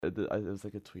It was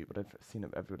like a tweet, but I've seen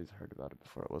it. Everybody's heard about it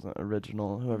before. It wasn't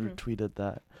original. Whoever tweeted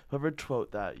that, whoever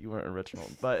quote that, you weren't original.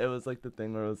 But it was like the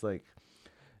thing where it was like,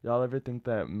 y'all ever think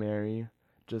that Mary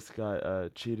just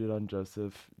got cheated on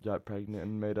Joseph, got pregnant,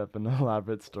 and made up an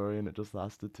elaborate story, and it just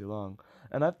lasted too long?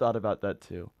 And I've thought about that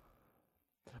too.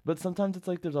 But sometimes it's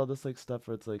like there's all this like stuff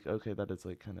where it's like, okay, that is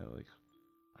like kind of like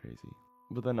crazy.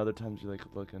 But then other times you like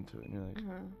look into it and you're like,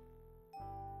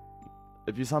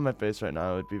 if you saw my face right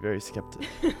now, I would be very skeptic.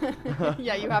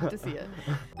 Yeah, you have to see it.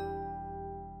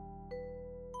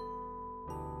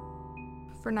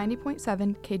 For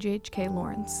 90.7 KGHK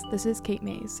Lawrence, this is Kate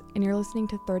Mays, and you're listening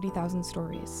to 30,000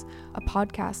 Stories, a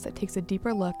podcast that takes a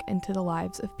deeper look into the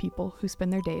lives of people who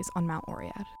spend their days on Mount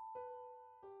Oread.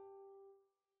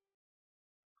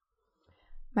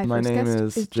 My first name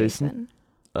guest is Jason.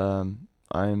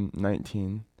 I'm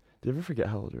 19. Do you ever forget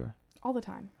how old you are? All the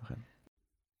time. Okay.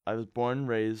 I was born and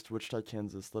raised Wichita,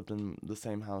 Kansas, lived in the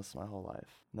same house my whole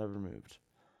life, never moved.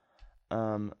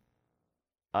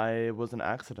 I was an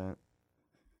accident.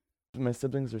 My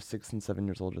siblings are 6 and 7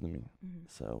 years older than me,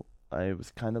 so I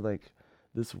was kind of like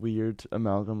this weird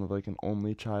amalgam of like an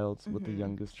only child with the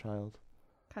youngest child.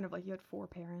 Kind of like you had 4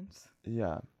 parents.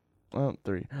 Yeah. Well,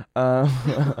 3.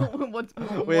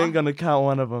 What? We ain't gonna count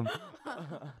one of them.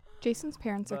 Jason's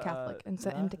parents are Catholic and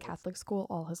sent him to Catholic school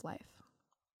all his life.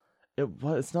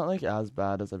 It's not like as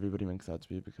bad as everybody makes out to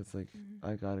be because like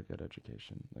I got a good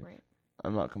education. Like Right.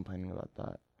 I'm not complaining about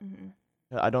that.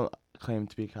 I don't claim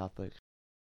to be Catholic.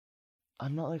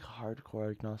 I'm not like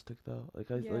hardcore agnostic though. Like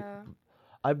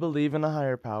I believe in a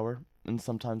higher power, and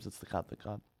sometimes it's the Catholic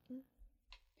God.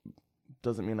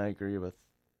 Doesn't mean I agree with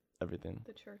everything.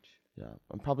 The church. Yeah,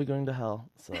 I'm probably going to hell.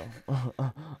 So.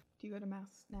 Do you go to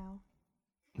mass now?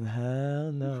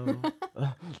 Hell no.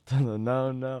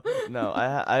 No.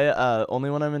 I only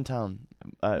when I'm in town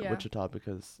at Wichita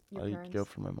because I go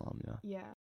for my mom.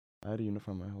 Yeah. I had a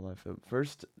uniform my whole life. At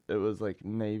first, it was like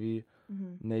navy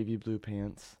blue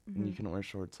pants, and you couldn't wear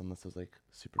shorts unless it was like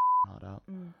super hot out.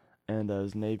 And it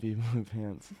was navy blue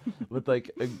pants with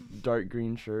like a dark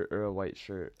green shirt or a white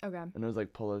shirt. Okay. And it was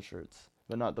like polo shirts,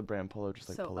 but not the brand polo, just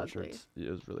like so polo ugly. Shirts. It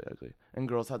was really ugly. And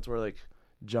girls had to wear like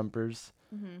jumpers,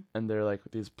 and they're like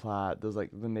these plaid. Those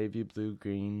like the navy blue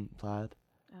green plaid.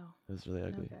 Oh. It was really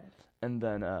ugly. Okay. And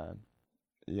then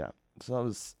so that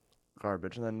was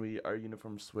garbage. And then our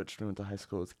uniform switched when we went to high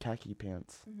school. It was khaki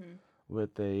pants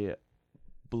with a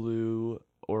blue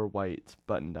or white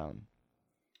button down.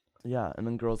 Yeah, and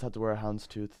then girls had to wear a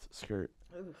houndstooth skirt.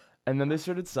 Oof. And then they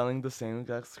started selling the same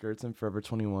exact skirts in Forever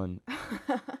 21.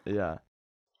 Yeah.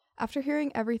 After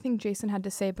hearing everything Jason had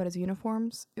to say about his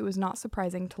uniforms, it was not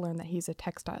surprising to learn that he's a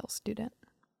textile student.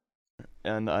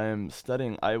 And I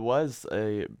was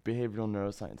a behavioral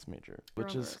neuroscience major,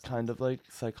 which is kind of like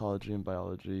psychology and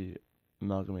biology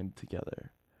amalgamated together.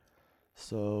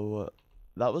 So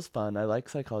that was fun. I like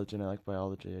psychology and I like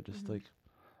biology. I just like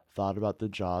thought about the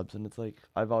jobs, and it's like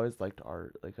I've always liked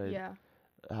art. Like I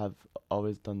have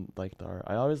always liked art.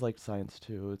 I always liked science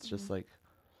too. It's just like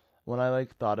when I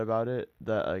like thought about it,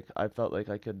 that like I felt like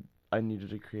I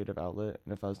needed a creative outlet,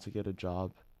 and if I was to get a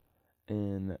job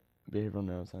in behavioral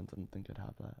neuroscience, I don't think I'd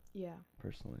have that. Yeah.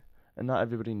 Personally. And not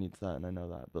everybody needs that, and I know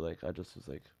that, but like I just was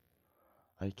like,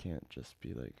 I can't just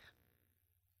be like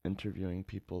interviewing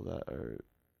people that are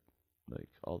like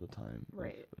all the time.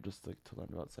 Right. Like, just like to learn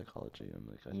about psychology. I'm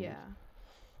like,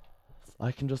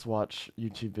 I can just watch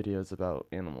YouTube videos about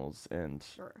animals and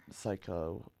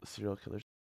psycho serial killers.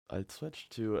 I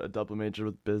switched to a double major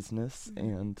with business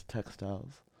and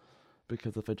textiles,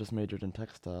 because if I just majored in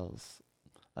textiles,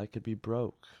 I could be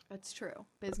broke. That's true.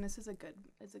 Business is a good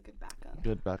backup.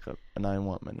 Good backup, and I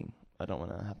want money. I don't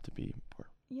want to have to be poor.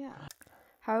 Yeah.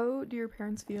 How do your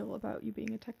parents feel about you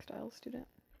being a textile student?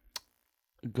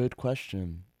 Good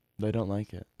question. They don't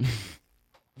like it.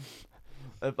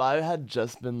 If I had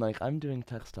just been like, I'm doing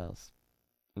textiles,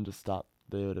 and just stopped,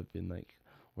 they would have been like,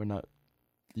 we're not.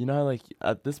 You know how, like,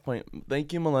 at this point,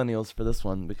 thank you millennials for this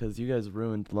one, because you guys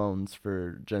ruined loans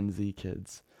for Gen Z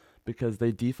kids, because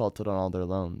they defaulted on all their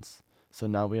loans. So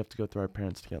now we have to go through our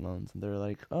parents to get loans. And they're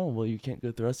like, oh, well, you can't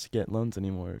go through us to get loans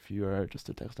anymore if you are just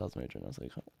a textiles major. And I was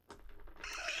like, oh.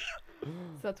 So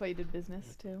that's why you did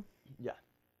business, too? Yeah.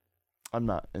 I'm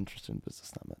not interested in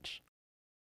business that much.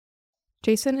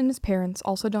 Jason and his parents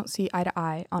also don't see eye to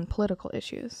eye on political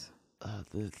issues.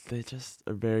 They just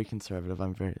are very conservative.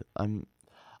 I'm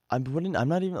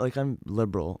not even, like, I'm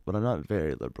liberal, but I'm not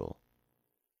very liberal.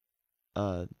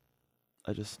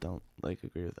 I just don't, like,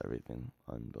 agree with everything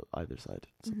on either side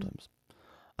sometimes.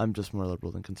 I'm just more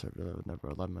liberal than conservative. I would never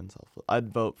align myself.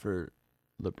 I'd vote for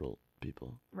liberal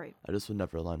people. Right. I just would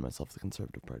never align myself with the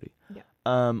Conservative Party.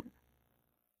 Yeah.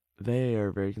 They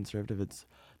are very conservative.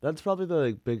 That's probably the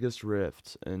like biggest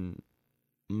rift in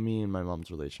me and my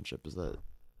mom's relationship is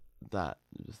that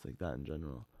just like that in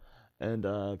general, and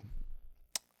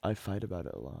I fight about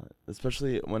it a lot,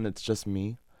 especially when it's just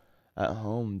me at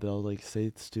home. They'll like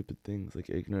say stupid things, like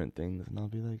ignorant things, and I'll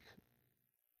be like,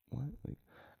 what? Like,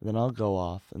 and then I'll go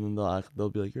off, and then they'll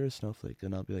be like, you're a snowflake,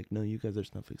 and I'll be like, no, you guys are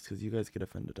snowflakes because you guys get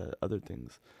offended at other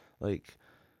things, like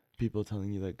people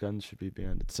telling you that guns should be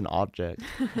banned. It's an object.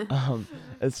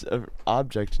 It's an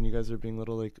object, and you guys are being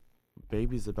little like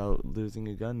babies about losing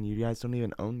a gun. You guys don't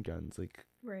even own guns. Like,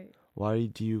 right. Why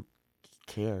do you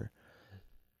care?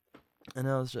 And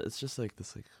it's just like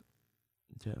this, like,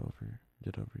 get over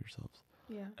yourselves.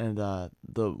 Yeah. And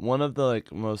the one of the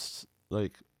like most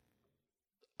like,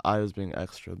 I was being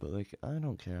extra, but like I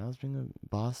don't care. I was being a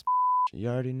boss. You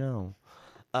already know.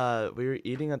 We were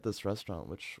eating at this restaurant,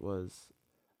 which was,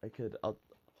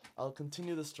 I'll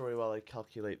continue the story while I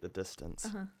calculate the distance.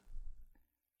 Uh-huh.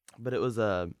 But it was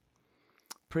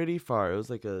pretty far. It was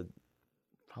like a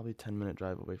probably 10-minute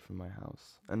drive away from my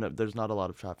house, and there's not a lot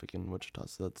of traffic in Wichita,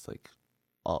 so that's like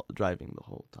all driving the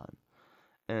whole time.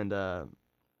 And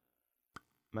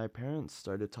my parents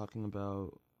started talking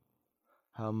about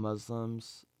how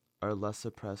Muslims are less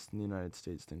oppressed in the United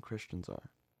States than Christians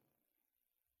are.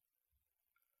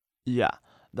 Yeah,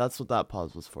 that's what that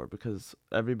pause was for, because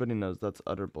everybody knows that's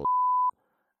utter bull.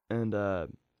 And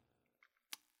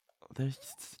they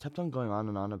just kept on going on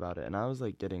and on about it, and I was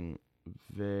like getting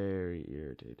very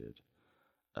irritated,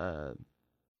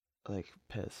 like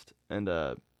pissed. And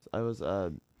I was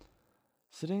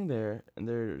sitting there, and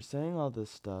they're saying all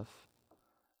this stuff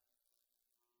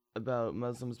about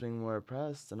Muslims being more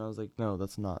oppressed, and I was like, no,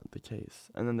 that's not the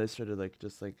case. And then they started like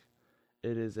just like,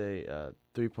 it is a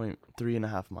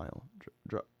 3.5 mile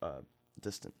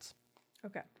distance.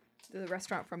 Okay. The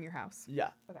restaurant from your house.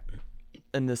 Yeah. Okay.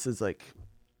 And this is like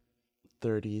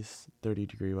 30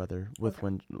 degree weather with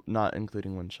wind, not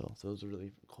including wind chill, so it was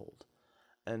really cold.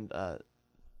 And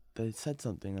they said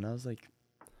something, and I was like,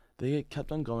 they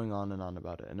kept on going on and on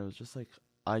about it, and it was just like,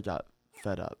 I got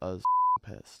fed up. I was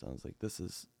pissed. I was like, this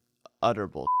is utter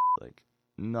bull. Like,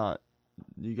 not,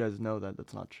 you guys know that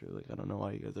that's not true. Like, I don't know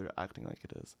why you guys are acting like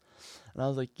it is. And I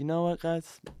was like, you know what,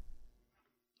 guys?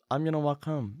 I'm gonna walk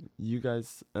home. You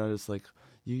guys, and I was like,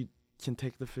 you can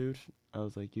take the food. I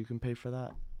was like, you can pay for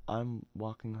that. I'm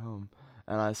walking home.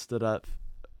 And I stood up,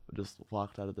 just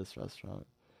walked out of this restaurant,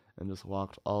 and just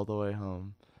walked all the way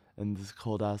home in this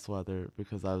cold ass weather,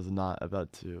 because I was not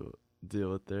about to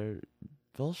deal with their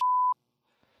bullshit.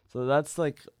 So that's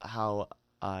like how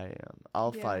I am.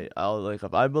 I'll fight. I'll like,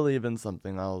 if I believe in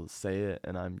something, I'll say it,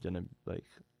 and I'm gonna like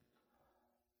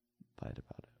fight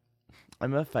about it.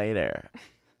 I'm a fighter.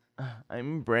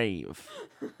 I'm brave.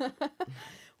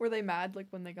 Were they mad like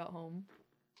when they got home?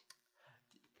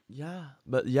 Yeah,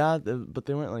 but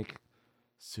they weren't like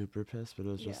super pissed, but it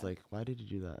was just like, why did you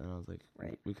do that? And I was like,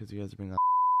 right, because you guys are being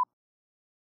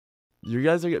you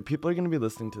guys are, people are gonna be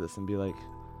listening to this and be like,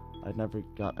 I never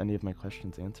got any of my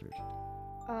questions answered.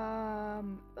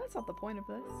 That's not the point of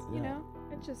this, you know?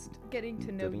 It's just getting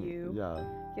to know you. Yeah.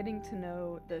 Getting to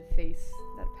know the face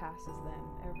that passes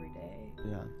them every day.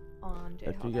 Yeah. On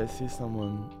J-Hop. If you guys see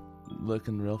someone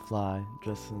looking real fly,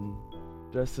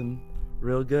 dressing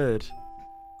real good,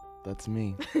 that's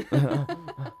me.